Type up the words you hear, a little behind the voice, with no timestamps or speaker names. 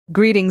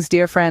Greetings,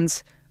 dear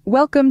friends.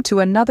 Welcome to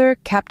another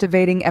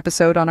captivating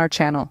episode on our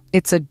channel.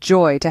 It's a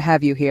joy to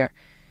have you here.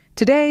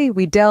 Today,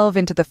 we delve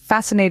into the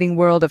fascinating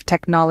world of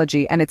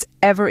technology and its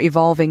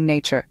ever-evolving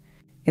nature.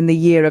 In the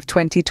year of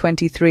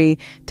 2023,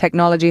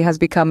 technology has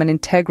become an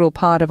integral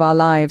part of our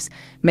lives,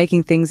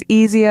 making things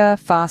easier,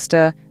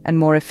 faster, and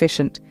more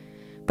efficient.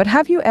 But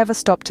have you ever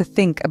stopped to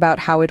think about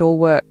how it all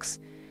works?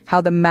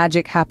 How the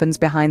magic happens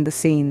behind the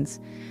scenes?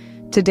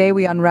 Today,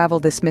 we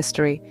unravel this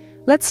mystery.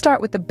 Let's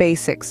start with the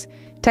basics.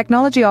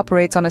 Technology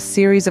operates on a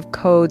series of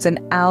codes and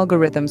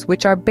algorithms,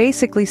 which are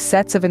basically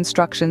sets of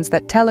instructions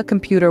that tell a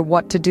computer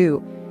what to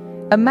do.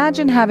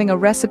 Imagine having a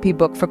recipe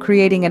book for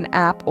creating an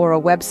app or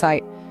a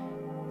website.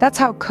 That's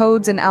how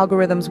codes and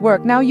algorithms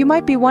work. Now, you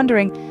might be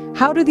wondering,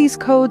 how do these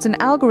codes and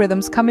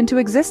algorithms come into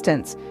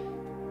existence?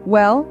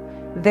 Well,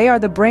 they are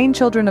the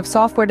brainchildren of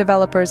software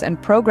developers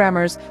and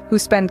programmers who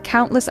spend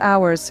countless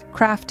hours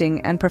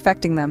crafting and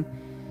perfecting them.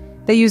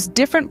 They use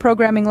different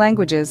programming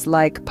languages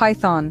like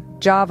Python,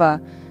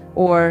 Java,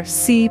 or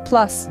C++,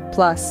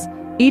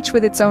 each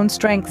with its own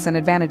strengths and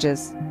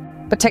advantages.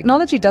 But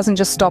technology doesn't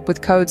just stop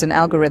with codes and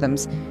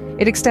algorithms.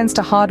 It extends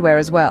to hardware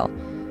as well.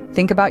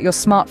 Think about your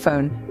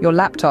smartphone, your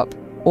laptop,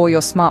 or your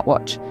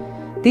smartwatch.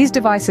 These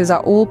devices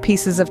are all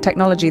pieces of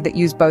technology that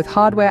use both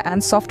hardware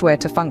and software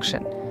to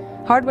function.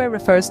 Hardware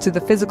refers to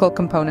the physical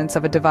components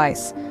of a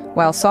device,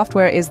 while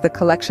software is the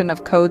collection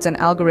of codes and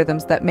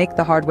algorithms that make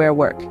the hardware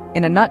work.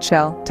 In a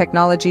nutshell,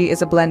 technology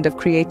is a blend of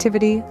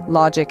creativity,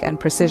 logic, and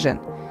precision.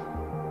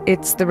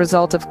 It's the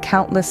result of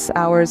countless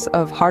hours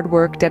of hard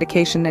work,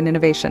 dedication, and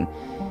innovation.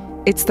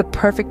 It's the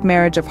perfect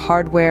marriage of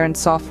hardware and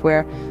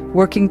software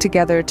working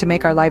together to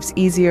make our lives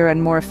easier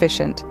and more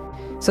efficient.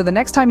 So the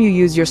next time you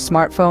use your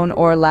smartphone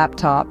or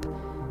laptop,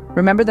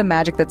 remember the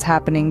magic that's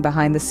happening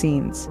behind the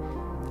scenes.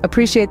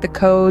 Appreciate the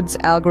codes,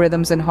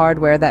 algorithms, and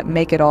hardware that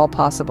make it all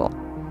possible.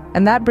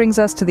 And that brings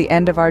us to the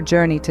end of our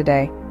journey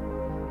today.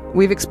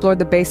 We've explored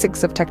the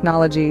basics of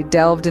technology,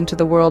 delved into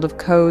the world of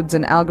codes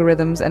and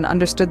algorithms, and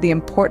understood the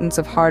importance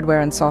of hardware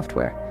and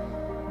software.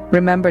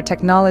 Remember,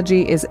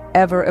 technology is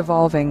ever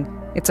evolving.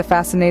 It's a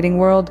fascinating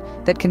world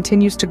that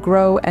continues to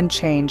grow and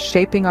change,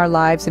 shaping our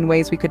lives in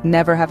ways we could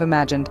never have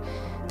imagined.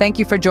 Thank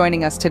you for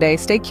joining us today.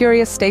 Stay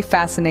curious, stay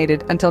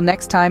fascinated. Until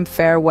next time,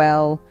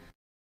 farewell.